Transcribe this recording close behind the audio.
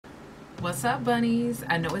What's up, bunnies?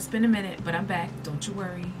 I know it's been a minute, but I'm back. Don't you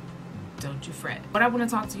worry. Don't you fret. What I want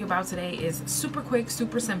to talk to you about today is super quick,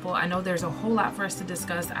 super simple. I know there's a whole lot for us to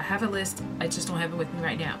discuss. I have a list. I just don't have it with me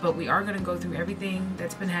right now. But we are going to go through everything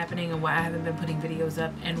that's been happening and why I haven't been putting videos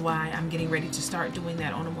up and why I'm getting ready to start doing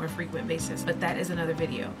that on a more frequent basis. But that is another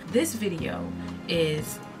video. This video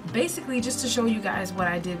is basically just to show you guys what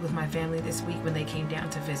I did with my family this week when they came down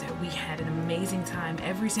to visit. We had an amazing time.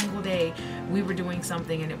 Every single day we were doing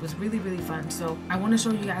something and it was really, really fun. So I want to show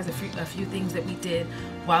you guys a few things that we did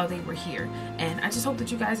while they were here. And I just hope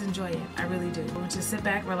that you guys enjoy it. I really do. Just sit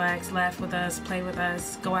back, relax, laugh with us, play with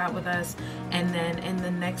us, go out with us. And then in the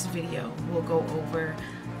next video, we'll go over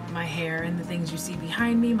my hair and the things you see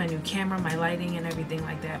behind me, my new camera, my lighting, and everything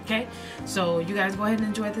like that, okay? So you guys go ahead and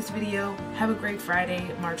enjoy this video. Have a great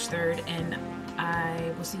Friday, March 3rd, and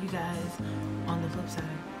I will see you guys on the flip side.